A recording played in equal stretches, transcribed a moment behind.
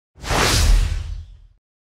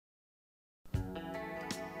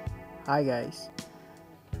Hi guys,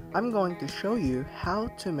 I'm going to show you how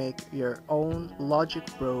to make your own logic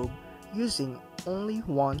probe using only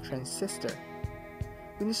one transistor.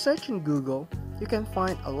 When you search in Google, you can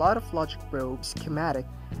find a lot of logic probe schematic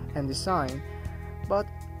and design, but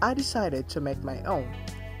I decided to make my own,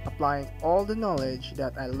 applying all the knowledge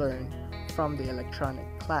that I learned from the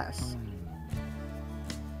electronic class.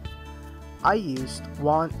 I used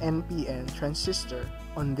one NPN transistor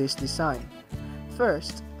on this design.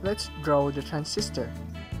 First, let's draw the transistor.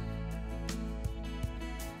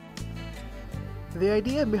 The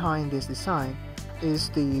idea behind this design is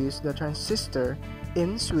to use the transistor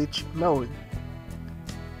in switch mode.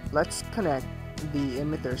 Let's connect the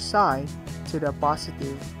emitter side to the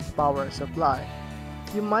positive power supply.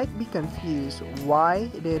 You might be confused, why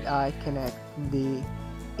did I connect the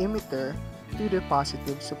emitter to the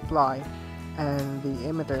positive supply and the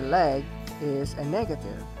emitter leg is a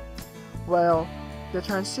negative? Well, the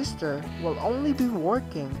transistor will only be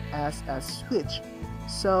working as a switch,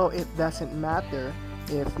 so it doesn't matter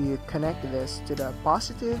if you connect this to the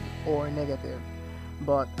positive or negative.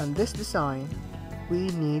 But on this design, we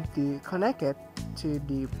need to connect it to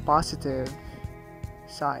the positive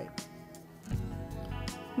side.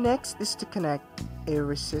 Next is to connect a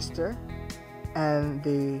resistor and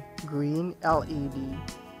the green LED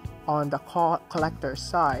on the collector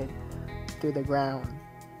side to the ground.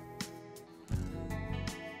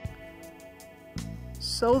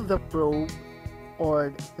 So the probe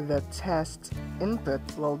or the test input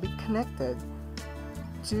will be connected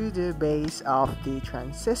to the base of the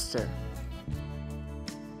transistor.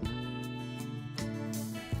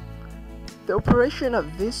 The operation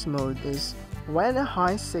of this mode is when a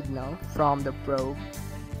high signal from the probe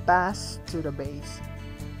passes to the base,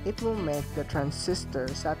 it will make the transistor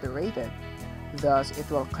saturated. Thus, it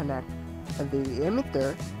will connect the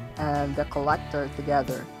emitter and the collector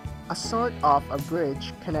together, a sort of a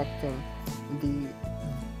bridge connecting the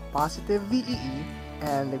positive VEE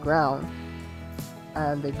and the ground,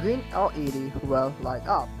 and the green LED will light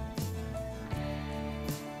up.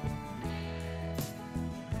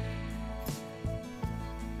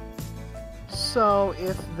 So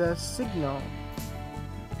if the signal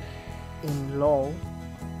in low,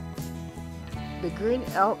 the green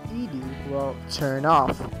LED will turn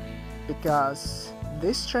off because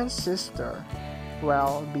this transistor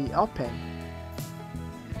will be open.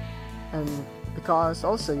 And because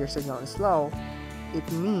also your signal is low,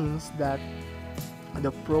 it means that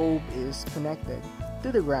the probe is connected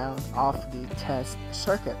to the ground of the test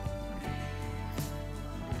circuit.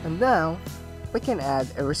 And now we can add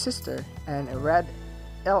a resistor and a red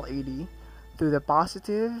LED to the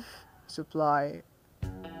positive supply,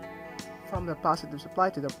 from the positive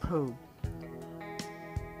supply to the probe.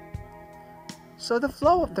 So the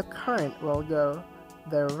flow of the current will go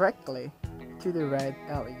directly to the red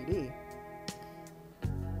LED.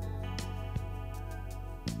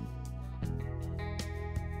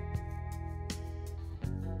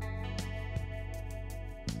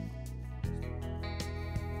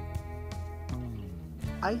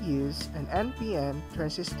 I use an NPN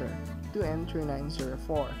transistor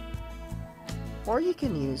 2N3904, or you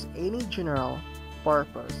can use any general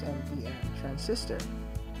purpose NPN transistor.